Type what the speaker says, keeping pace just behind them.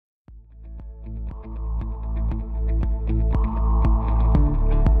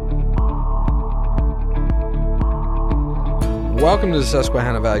Welcome to the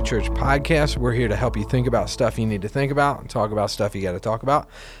Susquehanna Valley Church podcast. We're here to help you think about stuff you need to think about and talk about stuff you got to talk about.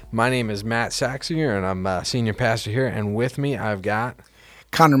 My name is Matt Saxinger, and I'm a senior pastor here. And with me, I've got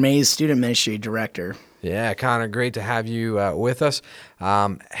Connor Mays, student ministry director. Yeah, Connor, great to have you with us.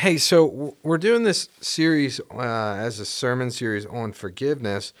 Hey, so we're doing this series as a sermon series on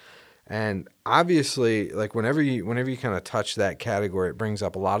forgiveness, and obviously, like whenever you kind of touch that category, it brings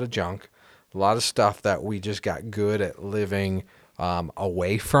up a lot of junk, a lot of stuff that we just got good at living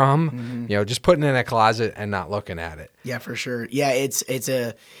away from. You know, just putting it in a closet and not looking at it. Yeah, for sure. Yeah, it's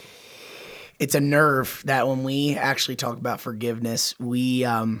a nerve that when we actually talk about forgiveness,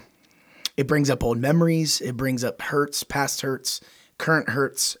 it brings up old memories. It brings up hurts, past hurts, current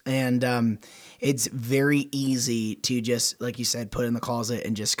hurts. And it's very easy to just, like you said, put in the closet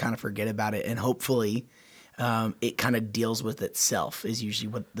and just kind of forget about it. And hopefully it kind of deals with itself is usually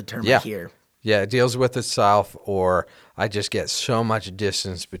what the term I hear. Yeah, it deals with itself, or I just get so much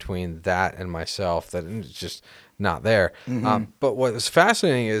distance between that and myself that it's just not there. But what was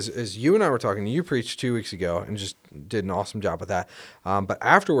fascinating is you and I were talking. You preached 2 weeks ago and just did an awesome job with that. But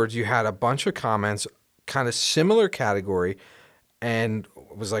afterwards, you had a bunch of comments, kind of similar category, and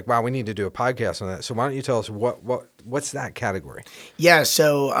was like, "Wow, we need to do a podcast on that." So why don't you tell us what's that category? Yeah,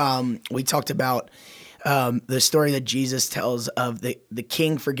 so we talked about the story that Jesus tells of the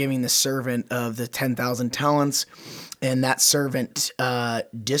king forgiving the servant of the 10,000 talents, and that servant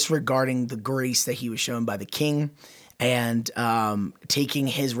disregarding the grace that he was shown by the king and taking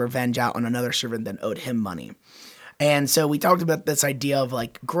his revenge out on another servant that owed him money. And so we talked about this idea of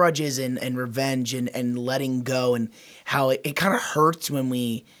like grudges and revenge and letting go, and how it kind of hurts when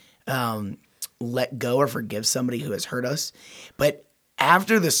we let go or forgive somebody who has hurt us. But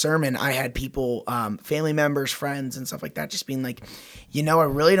after the sermon, I had people, family members, friends, and stuff like that, just being like, I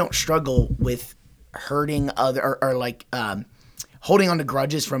really don't struggle with hurting other or like holding on to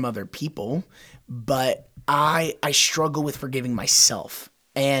grudges from other people, but I struggle with forgiving myself.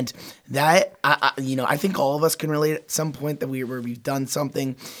 And that, I think all of us can relate at some point that where we've done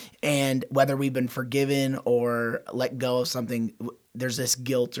something, and whether we've been forgiven or let go of something, there's this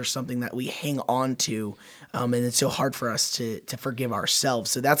guilt or something that we hang on to, and it's so hard for us to forgive ourselves.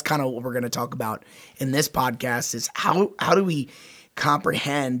 So that's kind of what we're going to talk about in this podcast is how do we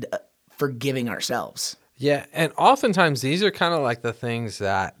comprehend forgiving ourselves? Yeah, and oftentimes these are kind of like the things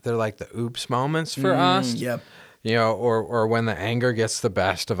that they're like the oops moments for us. Yep. Or when the anger gets the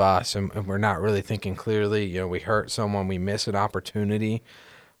best of us and we're not really thinking clearly. We hurt someone, we miss an opportunity,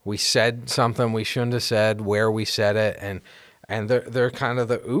 we said something we shouldn't have said, where we said it, and they're kind of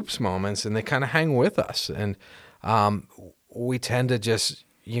the oops moments, and they kind of hang with us, and we tend to just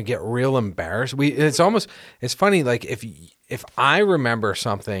get real embarrassed. It's funny, like if I remember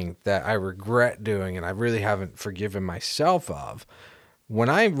something that I regret doing and I really haven't forgiven myself of, when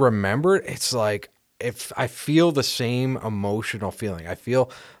I remember it, it's like, if I feel the same emotional feeling, I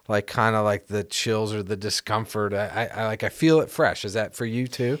feel like kind of like the chills or the discomfort. I feel it fresh. Is that for you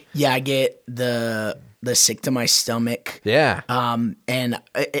too? Yeah, I get the sick to my stomach. Yeah. And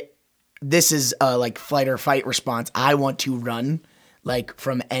this is like flight or fight response. I want to run like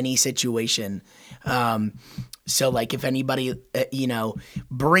from any situation. So like if anybody,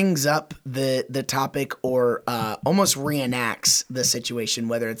 brings up the topic or almost reenacts the situation,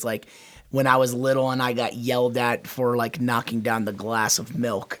 whether it's like when I was little and I got yelled at for like knocking down the glass of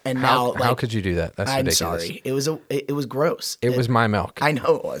milk, and now how could you do that? That's I'm ridiculous. Sorry. It was gross. It was my milk. I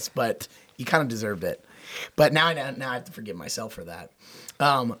know it was, but you kind of deserved it. But now I have to forgive myself for that.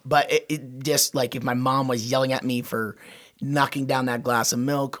 But it just like if my mom was yelling at me for knocking down that glass of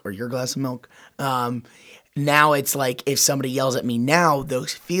milk or your glass of milk, now it's like if somebody yells at me now,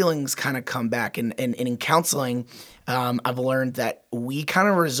 those feelings kind of come back. And in counseling, I've learned that we kind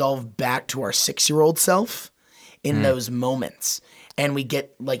of resolve back to our 6-year-old self in those moments. And we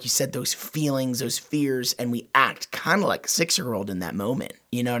get, like you said, those feelings, those fears, and we act kind of like a 6-year-old in that moment.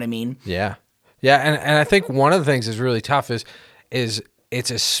 You know what I mean? Yeah. Yeah. And I think one of the things that's really tough is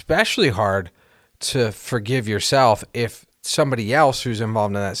it's especially hard to forgive yourself if somebody else who's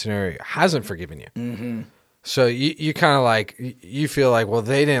involved in that scenario hasn't forgiven you. Mm-hmm. So you kind of like, you feel like, well,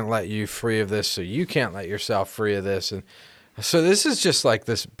 they didn't let you free of this, so you can't let yourself free of this. And so this is just like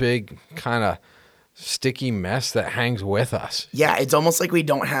this big kind of sticky mess that hangs with us. Yeah, it's almost like we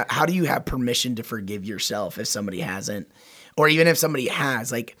don't have, how do you have permission to forgive yourself if somebody hasn't? Or even if somebody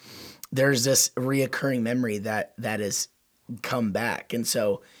has, like there's this reoccurring memory that has come back. And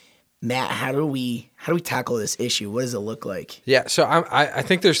so Matt, how do we tackle this issue? What does it look like? Yeah, so I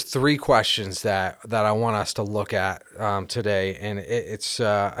think there's three questions that I want us to look at today, and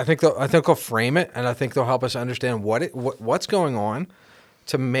I think they'll frame it, and I think they'll help us understand what's going on,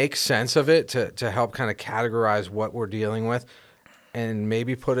 to make sense of it, to help kind of categorize what we're dealing with, and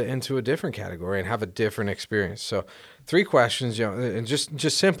maybe put it into a different category and have a different experience. So, three questions, and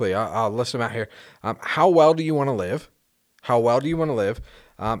just simply, I'll list them out here. How well do you want to live? How well do you want to live?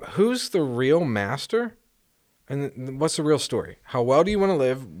 Who's the real master? And what's the real story? How well do you want to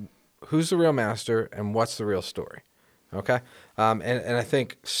live? Who's the real master? And what's the real story? Okay? And I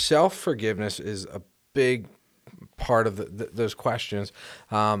think self-forgiveness is a big part of those questions.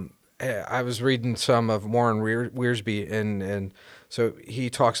 I was reading some of Warren Wiersbe, and so he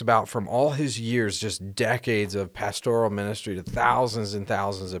talks about, from all his years, just decades of pastoral ministry to thousands and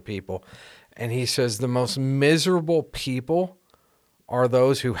thousands of people. And he says the most miserable people are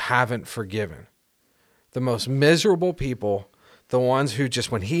those who haven't forgiven. The most miserable people, the ones who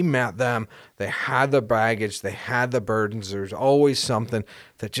just, when he met them, they had the baggage, they had the burdens. There's always something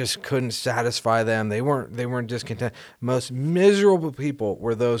that just couldn't satisfy them. They weren't discontent. Most miserable people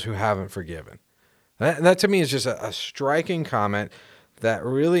were those who haven't forgiven. That to me is just a striking comment that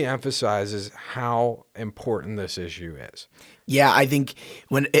really emphasizes how important this issue is. Yeah, I think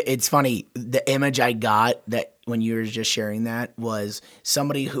it's funny, the image I got that when you were just sharing that was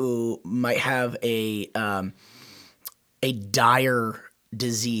somebody who might have a dire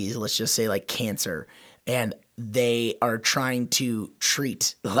disease, let's just say like cancer, and they are trying to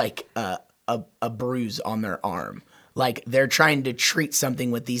treat like a bruise on their arm. Like they're trying to treat something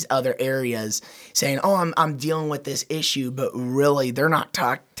with these other areas, saying, "Oh, I'm dealing with this issue," but really they're not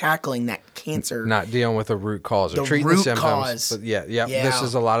tackling that cancer. Not dealing with the root cause, or treating the symptoms. But yeah. This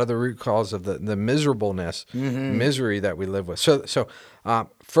is a lot of the root cause of the miserableness, misery that we live with. So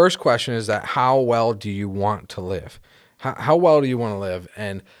first question is that how well do you want to live? How well do you want to live?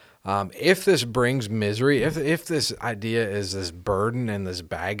 And if this brings misery, if this idea is this burden and this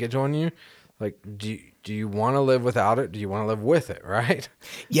baggage on you, like do you want to live without it? Do you want to live with it, right?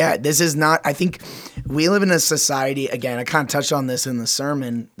 Yeah, this is not, I think we live in a society, again, I kind of touched on this in the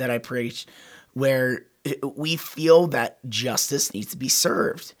sermon that I preached, where we feel that justice needs to be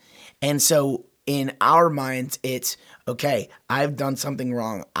served. And so in our minds, it's, okay, I've done something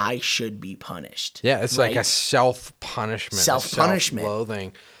wrong. I should be punished. Yeah, it's like a self-punishment.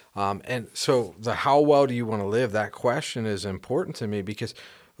 Self-loathing. And so how well do you want to live? That question is important to me because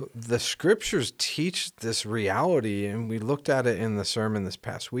the scriptures teach this reality, and we looked at it in the sermon this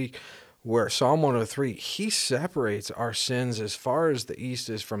past week, where Psalm 103, he separates our sins as far as the east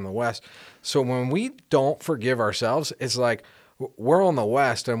is from the west. So when we don't forgive ourselves, it's like we're on the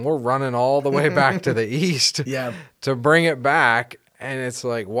west and we're running all the way back to the east to bring it back. And it's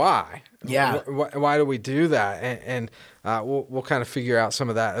like, why? Yeah. Why do we do that? And we'll kind of figure out some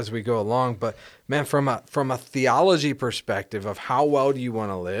of that as we go along. But man, from a theology perspective of how well do you want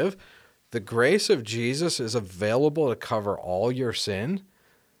to live, the grace of Jesus is available to cover all your sin.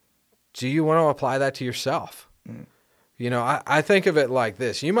 Do you want to apply that to yourself? You know, I think of it like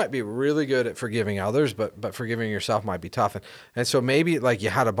this. You might be really good at forgiving others, but forgiving yourself might be tough. And so maybe like you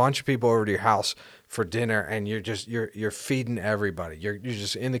had a bunch of people over to your house for dinner and you're feeding everybody. You're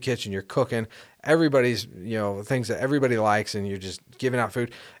just in the kitchen, you're cooking everybody's, things that everybody likes, and you're just giving out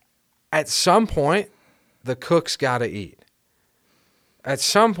food. At some point, the cook's got to eat. At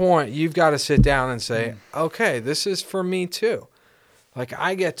some point, you've got to sit down and say, okay, this is for me too. Like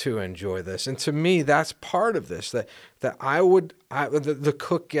I get to enjoy this. And to me, that's part of this, that the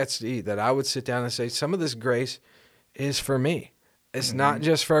cook gets to eat, that I would sit down and say, some of this grace is for me. It's not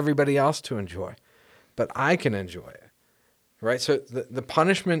just for everybody else to enjoy, but I can enjoy it. Right? So the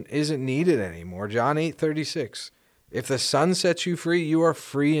punishment isn't needed anymore. John 8:36. If the Son sets you free, you are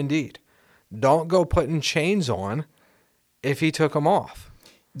free indeed. Don't go putting chains on if he took them off.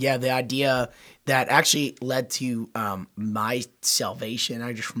 Yeah, the idea that actually led to my salvation.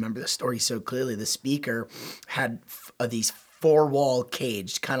 I just remember the story so clearly. The speaker had these 4-wall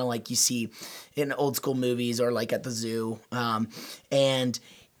cage, kind of like you see in old school movies or like at the zoo. And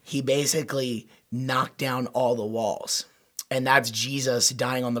he basically knocked down all the walls. And that's Jesus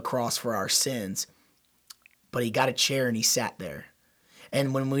dying on the cross for our sins. But he got a chair and he sat there.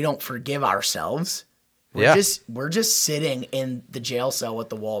 And when we don't forgive ourselves, we're just sitting in the jail cell with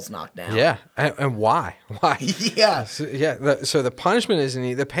the walls knocked down. Yeah, and why? Why? Yeah. So the punishment isn't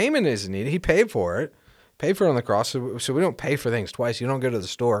needed. The payment isn't needed. He paid for it. Paid for it on the cross. So we don't pay for things twice. You don't go to the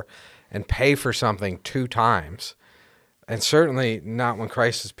store and pay for something 2 times. And certainly not when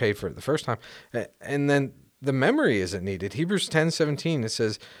Christ has paid for it the first time. And then the memory isn't needed. Hebrews 10:17, it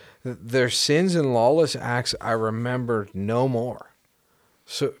says, Their sins and lawless acts I remember no more.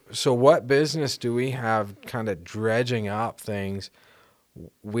 So what business do we have kind of dredging up things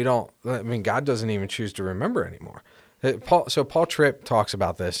we don't, I mean, God doesn't even choose to remember anymore. Paul Tripp talks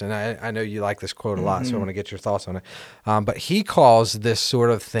about this, and I know you like this quote a lot, so I want to get your thoughts on it. But he calls this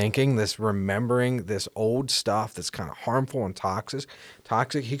sort of thinking, this remembering, this old stuff that's kind of harmful and toxic.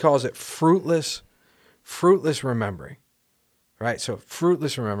 He calls it fruitless remembering, right? So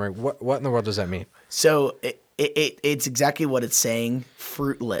fruitless remembering. What in the world does that mean? So it's exactly what it's saying,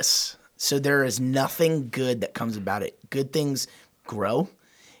 fruitless. So there is nothing good that comes about it. Good things grow,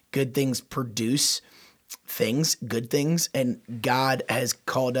 good things produce things, good things, and God has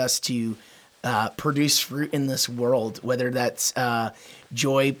called us to produce fruit in this world, whether that's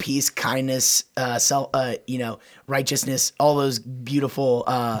joy, peace, kindness, righteousness, all those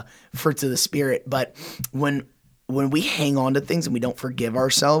beautiful fruits of the Spirit. But when we hang on to things and we don't forgive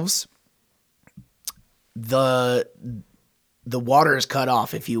ourselves, the water is cut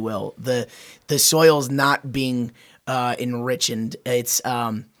off, if you will. The soil is not being enriched. It's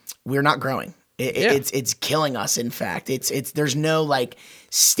we're not growing. It's killing us. In fact, it's there's no like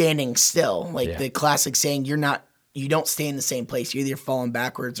standing still. Like the classic saying, you don't stay in the same place. You're either falling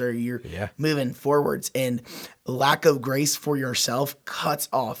backwards or you're moving forwards. And lack of grace for yourself cuts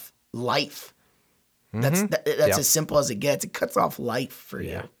off life. That's as simple as it gets. It cuts off life for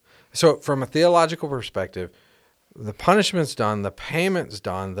you. So from a theological perspective, the punishment's done, the payment's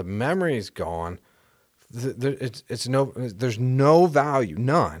done, the memory's gone. There's no value,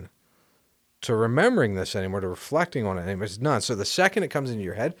 none, to remembering this anymore, to reflecting on it anymore. It's none. So the second it comes into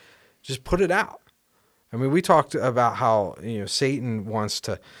your head, just put it out. I mean, we talked about how Satan wants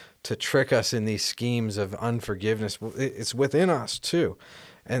to trick us in these schemes of unforgiveness. It's within us too.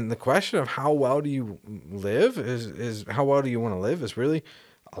 And the question of how well do you live is how well do you want to live is really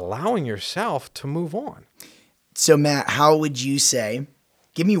allowing yourself to move on. So Matt, how would you say,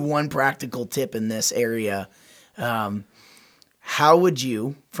 give me one practical tip in this area. How would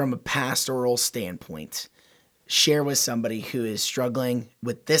you, from a pastoral standpoint, share with somebody who is struggling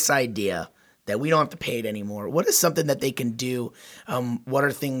with this idea that we don't have to pay it anymore? What is something that they can do? What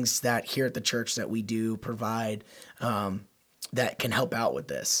are things that here at the church that we do provide that can help out with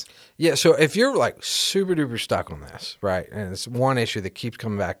this? Yeah, so if you're like super duper stuck on this, right, and it's one issue that keeps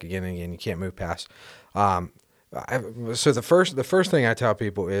coming back again and again, you can't move past. So the first thing I tell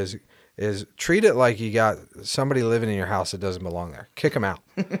people is treat it like you got somebody living in your house that doesn't belong there. Kick them out.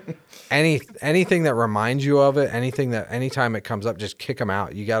 Anything that reminds you of it, anytime it comes up, just kick them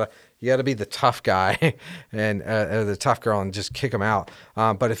out. You gotta be the tough guy and the tough girl and just kick them out.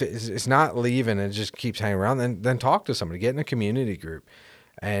 But if it's not leaving and it just keeps hanging around, then talk to somebody. Get in a community group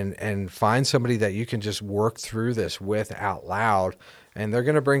and find somebody that you can just work through this with out loud. And they're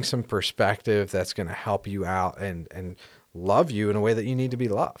going to bring some perspective that's going to help you out and love you in a way that you need to be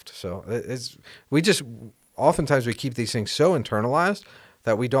loved. So oftentimes we keep these things so internalized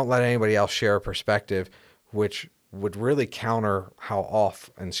that we don't let anybody else share a perspective, which would really counter how off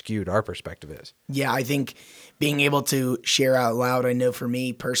and skewed our perspective is. Yeah, I think being able to share out loud, I know for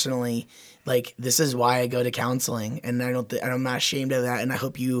me personally, like this is why I go to counseling, and I'm not ashamed of that. And I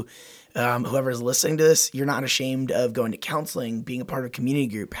hope you, whoever's listening to this, you're not ashamed of going to counseling, being a part of a community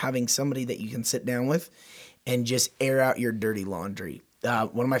group, having somebody that you can sit down with and just air out your dirty laundry.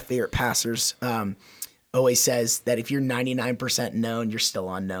 One of my favorite pastors always says that if you're 99% known, you're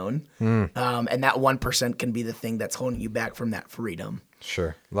still unknown. And that 1% can be the thing that's holding you back from that freedom.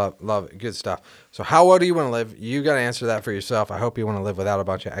 Sure. Love it. Good stuff. So how well do you want to live? You got to answer that for yourself. I hope you want to live without a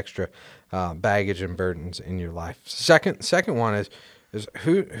bunch of extra baggage and burdens in your life. Second one is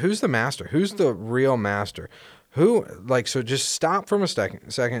who's the master? Who's the real master? So just stop from a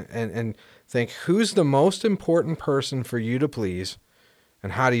second and think, who's the most important person for you to please,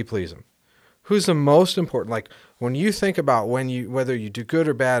 and how do you please them? Who's the most important? Like when you think about whether you do good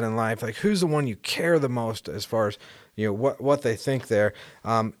or bad in life, like who's the one you care the most as far as what they think there.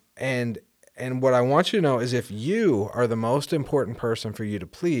 And what I want you to know is if you are the most important person for you to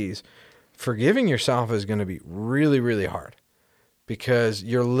please, forgiving yourself is going to be really, really hard. Because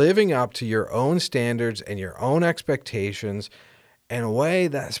you're living up to your own standards and your own expectations in a way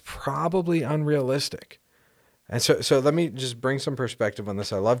that's probably unrealistic. And so let me just bring some perspective on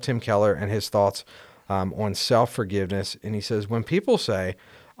this. I love Tim Keller and his thoughts on self-forgiveness. And he says, when people say,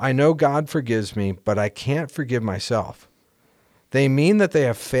 I know God forgives me, but I can't forgive myself, they mean that they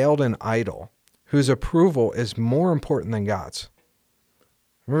have failed an idol whose approval is more important than God's.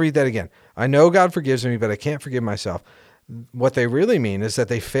 Let me read that again. I know God forgives me, but I can't forgive myself. What they really mean is that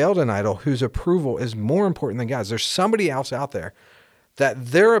they failed an idol whose approval is more important than God's. There's somebody else out there that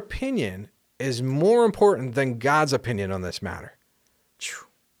their opinion is more important than God's opinion on this matter.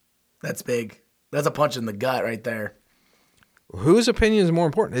 That's big. That's a punch in the gut right there. Whose opinion is more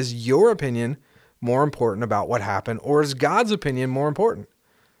important? Is your opinion more important about what happened, or is God's opinion more important?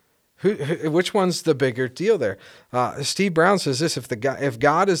 Which one's the bigger deal there? Steve Brown says this: if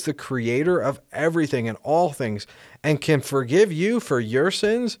God is the creator of everything and all things and can forgive you for your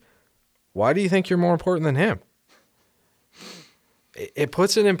sins, why do you think you're more important than him? It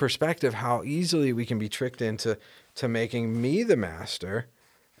puts it in perspective how easily we can be tricked into making me the master,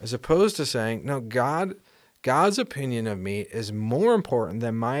 as opposed to saying, no, God's opinion of me is more important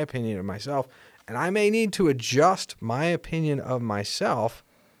than my opinion of myself, and I may need to adjust my opinion of myself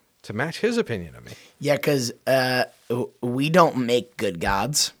to match his opinion of me. Yeah, because we don't make good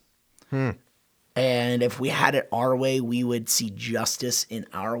gods. And if we had it our way, we would see justice in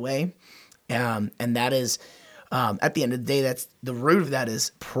our way. And that is, at the end of the day, that's the root of that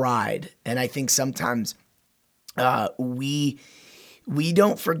is pride. And I think sometimes we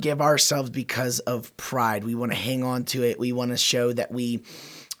don't forgive ourselves because of pride. We want to hang on to it. We want to show that we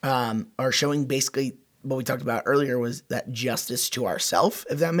are showing basically what we talked about earlier was that justice to ourselves,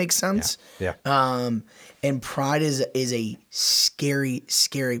 if that makes sense. Yeah. And pride is a scary,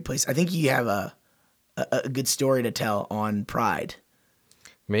 scary place. I think you have a good story to tell on pride.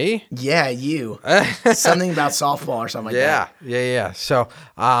 Me? Yeah, you. Something about softball or something like that. Yeah. So,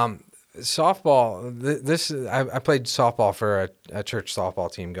 softball. I played softball for a church softball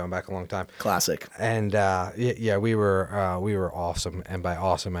team going back a long time. Classic. And we were awesome, and by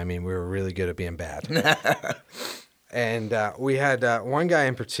awesome I mean we were really good at being bad. And we had one guy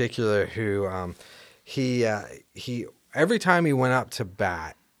in particular who he every time he went up to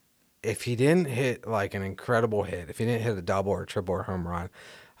bat, if he didn't hit like an incredible hit, if he didn't hit a double or triple or home run,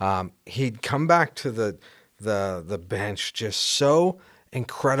 he'd come back to the bench just so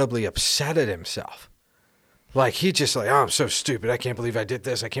incredibly upset at himself. Like he just like, oh, I'm so stupid. I can't believe I did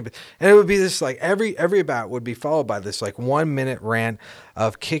this. And it would be this like every bat would be followed by this like 1 minute rant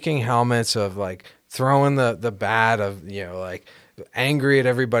of kicking helmets, of like throwing the bat, of, like angry at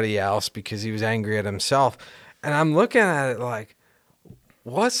everybody else because he was angry at himself. And I'm looking at it like,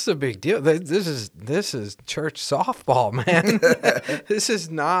 what's the big deal? This is church softball, man.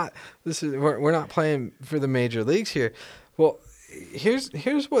 We're not playing for the major leagues here. Well,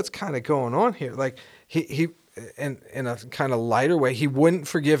 here's what's kind of going on here. Like he in a kind of lighter way, he wouldn't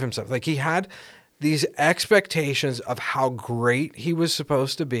forgive himself. Like he had these expectations of how great he was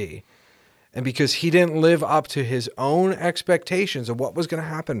supposed to be. And because he didn't live up to his own expectations of what was going to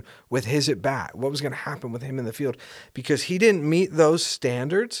happen with his at bat, what was going to happen with him in the field, because he didn't meet those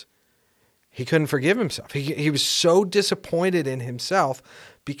standards, he couldn't forgive himself. He was so disappointed in himself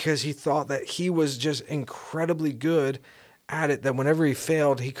because he thought that he was just incredibly good at it, that whenever he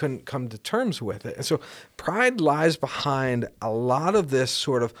failed, he couldn't come to terms with it. And so pride lies behind a lot of this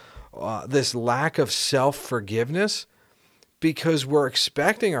sort of this lack of self-forgiveness, because we're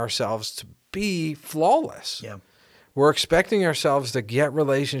expecting ourselves to be flawless. Yeah. We're expecting ourselves to get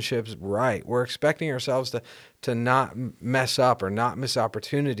relationships right. We're expecting ourselves to not mess up or not miss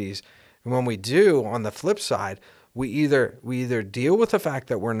opportunities. And when we do, on the flip side, we either deal with the fact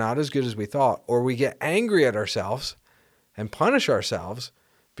that we're not as good as we thought, or we get angry at ourselves and punish ourselves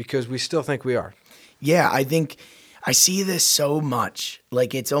because we still think we are. Yeah, I think I see this so much.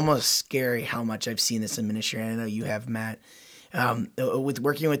 Like, it's almost scary how much I've seen this in ministry. And I know you have, Matt. With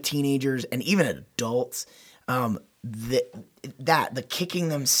working with teenagers and even adults, the kicking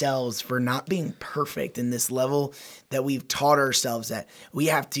themselves for not being perfect in this level that we've taught ourselves that we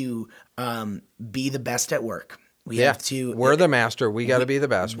have to be the best at work. We're the master. We got to be the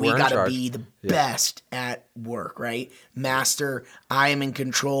best. We got to be the best at work, right? Master, I am in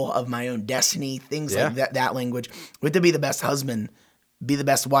control of my own destiny, things like that language. We have to be the best husband, be the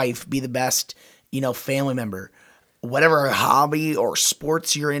best wife, be the best, family member. Whatever hobby or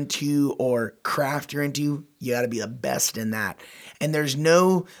sports you're into or craft you're into, you got to be the best in that. And there's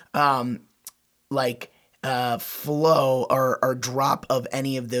no flow or drop of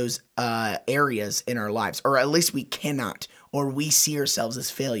any of those areas in our lives, or at least we cannot, or we see ourselves as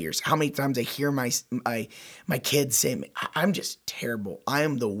failures. How many times I hear my kids say, "I'm just terrible. I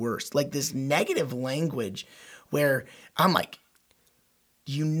am the worst." Like this negative language, where I'm like,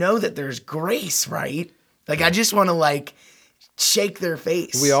 that there's grace, right? Like, I just want to, shake their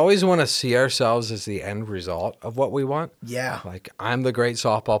face. We always want to see ourselves as the end result of what we want. Yeah. Like, I'm the great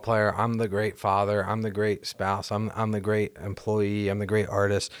softball player. I'm the great father. I'm the great spouse. I'm the great employee. I'm the great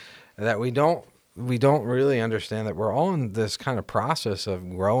artist. And that we don't really understand that we're all in this kind of process of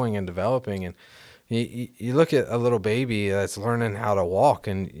growing and developing. And, You look at a little baby that's learning how to walk,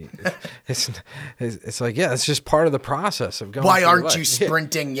 and it's like, yeah, it's just part of the process of going. Why through aren't life. you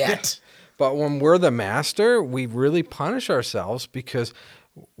sprinting yet? But when we're the master, we really punish ourselves because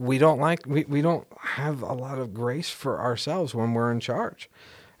we don't have a lot of grace for ourselves when we're in charge.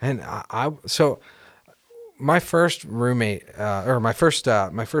 And so my first roommate or my first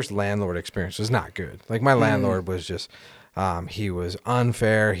landlord experience was not good. Like my landlord was just he was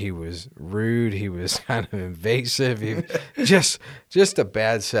unfair, he was rude, he was kind of invasive, just a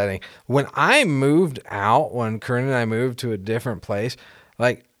bad setting. When Corinne and I moved to a different place,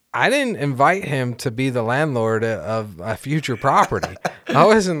 like I didn't invite him to be the landlord of a future property. I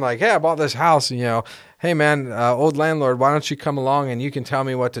wasn't like, hey, I bought this house, hey man, old landlord, why don't you come along and you can tell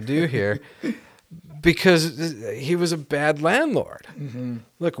me what to do here? Because he was a bad landlord. Mm-hmm.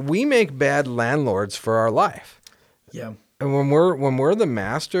 Look, we make bad landlords for our life. Yeah. And when we're the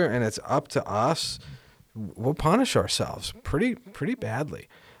master and it's up to us, we'll punish ourselves pretty badly.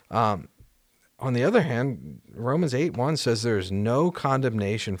 On the other hand, Romans 8:1 says there is no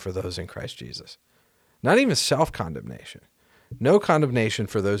condemnation for those in Christ Jesus. Not even self-condemnation. No condemnation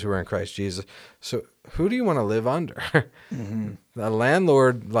for those who are in Christ Jesus. So who do you want to live under? Mm-hmm. A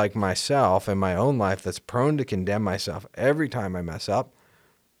landlord like myself in my own life that's prone to condemn myself every time I mess up,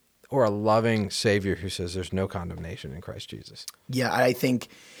 or a loving Savior who says there's no condemnation in Christ Jesus? Yeah, I think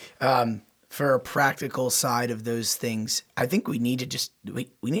for a practical side of those things, I think we need to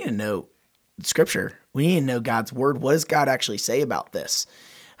we need to know Scripture. We need to know God's word. What does God actually say about this?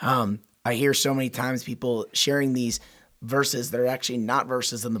 I hear so many times people sharing these verses that are actually not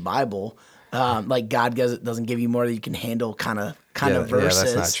verses in the Bible. Like God doesn't give you more than you can handle kind of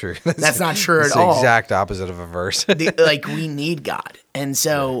verses. Yeah, that's not true. That's not true at all. It's the exact opposite of a verse. Like we need God. And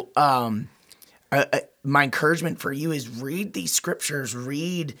so my encouragement for you is read these scriptures,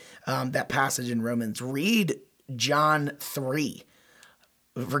 read that passage in Romans, read John 3.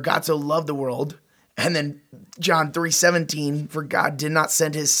 For God so loved the world. And then John 3:17, for God did not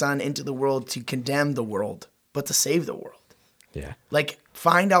send his son into the world to condemn the world, but to save the world. Yeah. Like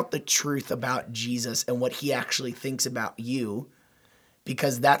find out the truth about Jesus and what he actually thinks about you,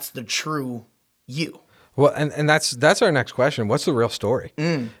 because that's the true you. Well, and that's our next question. What's the real story?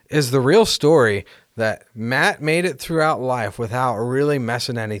 Is the real story that Matt made it throughout life without really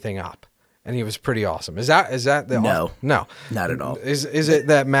messing anything up? And he was pretty awesome. Is that the No. awesome? No, Not at all. Is it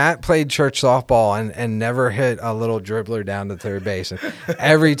that Matt played church softball and never hit a little dribbler down to third base and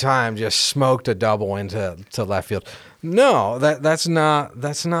every time just smoked a double into left field? No, that's not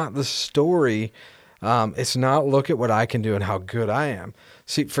the story. It's not look at what I can do and how good I am.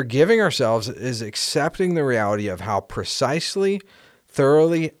 See, forgiving ourselves is accepting the reality of how precisely,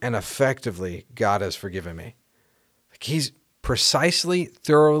 thoroughly, and effectively God has forgiven me. Like He's precisely,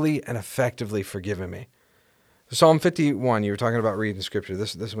 thoroughly, and effectively forgiven me. Psalm 51, you were talking about reading scripture.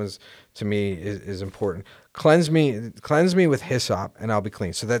 This one's, to me, is important. Cleanse me with hyssop, and I'll be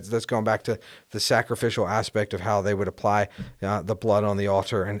clean. So that's going back to the sacrificial aspect of how they would apply the blood on the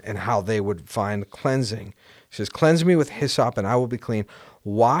altar and how they would find cleansing. It says, cleanse me with hyssop, and I will be clean.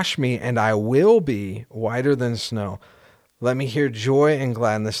 Wash me, and I will be whiter than snow. Let me hear joy and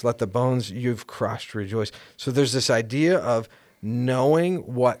gladness. Let the bones you've crushed rejoice. So there's this idea of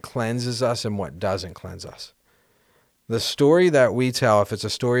knowing what cleanses us and what doesn't cleanse us. The story that we tell, if it's a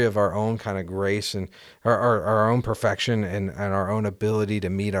story of our own kind of grace and our own perfection and our own ability to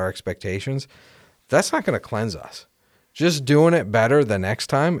meet our expectations, that's not going to cleanse us. Just doing it better the next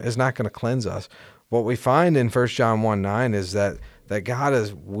time is not going to cleanse us. What we find in 1 John 1:9 is that God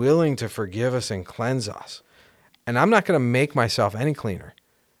is willing to forgive us and cleanse us. And I'm not going to make myself any cleaner.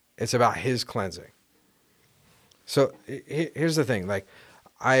 It's about His cleansing. So here's the thing. Like,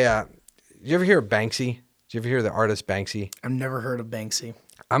 you ever hear of Banksy? Did you ever hear of the artist Banksy? I've never heard of Banksy.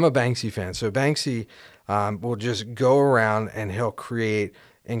 I'm a Banksy fan. So Banksy will just go around and he'll create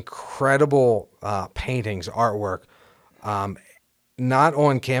incredible paintings, artwork, not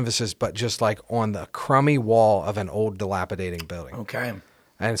on canvases, but just like on the crummy wall of an old dilapidating building. Okay.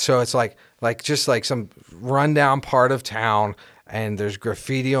 And so it's like just like some rundown part of town, and there's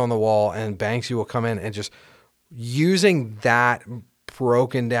graffiti on the wall, and Banksy will come in and just using that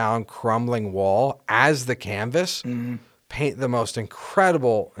broken down, crumbling wall as the canvas, paint the most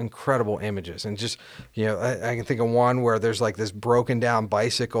incredible images. And just, I can think of one where there's like this broken down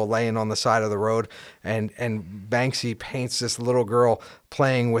bicycle laying on the side of the road, and Banksy paints this little girl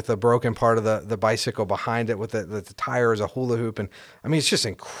playing with the broken part of the bicycle behind it with the tire as a hula hoop. And I mean, it's just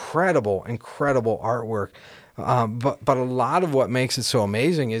incredible artwork. But a lot of what makes it so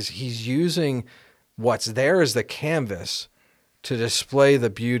amazing is he's using what's there as the canvas to display the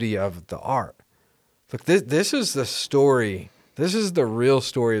beauty of the art. Look, this is the story. This is the real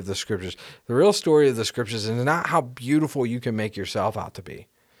story of the scriptures. The real story of the scriptures is not how beautiful you can make yourself out to be.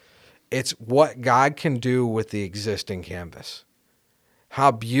 It's what God can do with the existing canvas.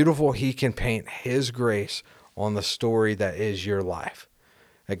 How beautiful he can paint his grace on the story that is your life.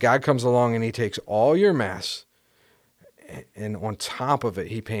 That God comes along and he takes all your mess, and on top of it,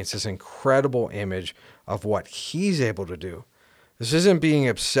 he paints this incredible image of what he's able to do. This isn't being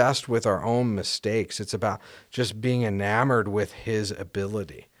obsessed with our own mistakes. It's about just being enamored with his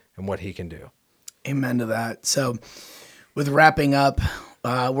ability and what he can do. Amen to that. So with wrapping up,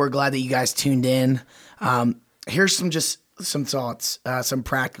 we're glad that you guys tuned in. Here's some thoughts, some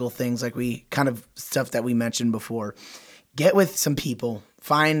practical things like we kind of stuff that we mentioned before. Get with some people.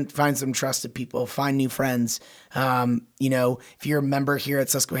 Find some trusted people. Find new friends. If you're a member here at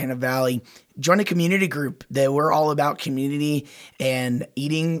Susquehanna Valley, join a community group. That we're all about community and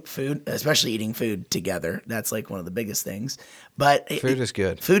eating food, especially eating food together. That's like one of the biggest things. But food is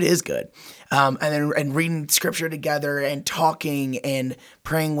good. Food is good. And reading scripture together and talking and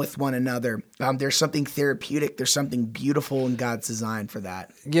praying with one another. There's something therapeutic. There's something beautiful in God's design for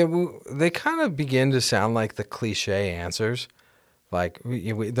that. Yeah, they kind of begin to sound like the cliche answers. Like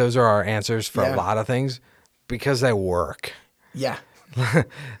those are our answers for a lot of things because they work. Yeah.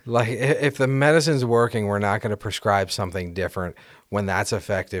 Like if the medicine's working, we're not going to prescribe something different when that's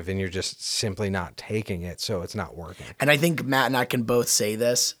effective and you're just simply not taking it, so it's not working. And I think Matt and I can both say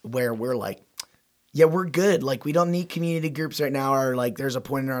this where we're like, yeah, we're good. Like we don't need community groups right now, or like there's a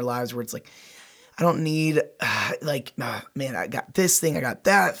point in our lives where it's like, I don't need man, I got this thing, I got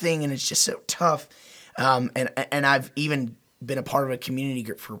that thing, and it's just so tough. And I've even been a part of a community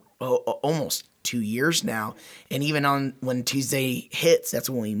group for almost 2 years now. And even on when Tuesday hits, that's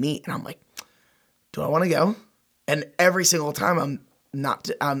when we meet. And I'm like, do I want to go? And every single time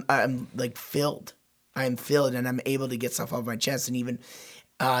I'm like filled. I am filled and I'm able to get stuff off my chest, and even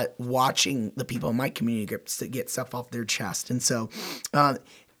watching the people in my community groups to get stuff off their chest. And so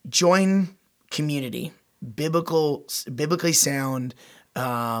join community, biblically sound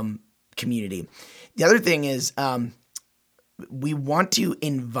community. The other thing is, we want to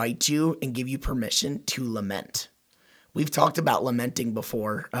invite you and give you permission to lament. We've talked about lamenting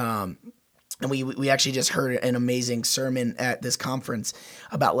before, and we actually just heard an amazing sermon at this conference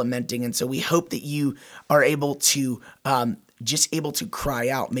about lamenting. And so we hope that you are able to just able to cry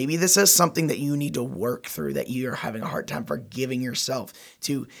out. Maybe this is something that you need to work through, that you are having a hard time forgiving yourself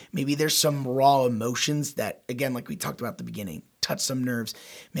to. Maybe there's some raw emotions that, again, like we talked about at the beginning, touch some nerves.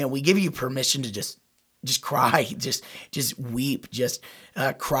 Man, we give you permission to just cry, just weep, just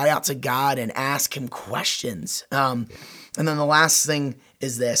cry out to God and ask him questions. And then the last thing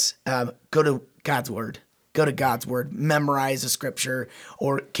is this, go to God's word. Go to God's word, memorize the scripture,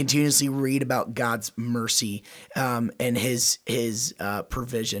 or continuously read about God's mercy and his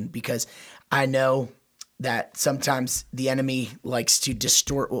provision, because I know that sometimes the enemy likes to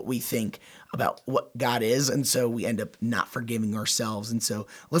distort what we think about what God is, and so we end up not forgiving ourselves. And so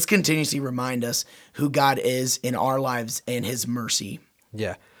let's continuously remind us who God is in our lives and his mercy.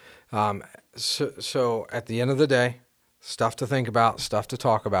 Yeah. So at the end of the day, stuff to think about, stuff to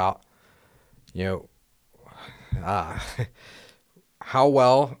talk about. How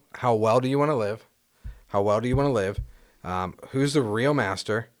well do you want to live? How well do you want to live? Who's the real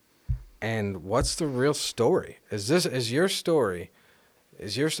master? And what's the real story? Is your story,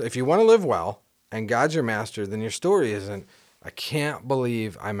 if you want to live well and God's your master, then your story isn't, I can't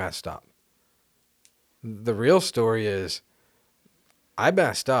believe I messed up. The real story is, I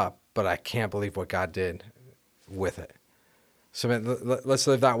messed up, but I can't believe what God did with it. So let's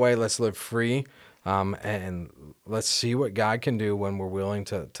live that way. Let's live free. And let's see what God can do when we're willing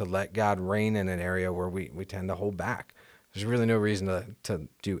to let God reign in an area where we tend to hold back. There's really no reason to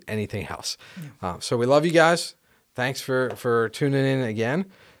do anything else. Yeah. So we love you guys. Thanks for tuning in again.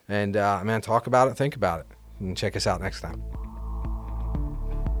 And, man, talk about it, think about it, and check us out next time.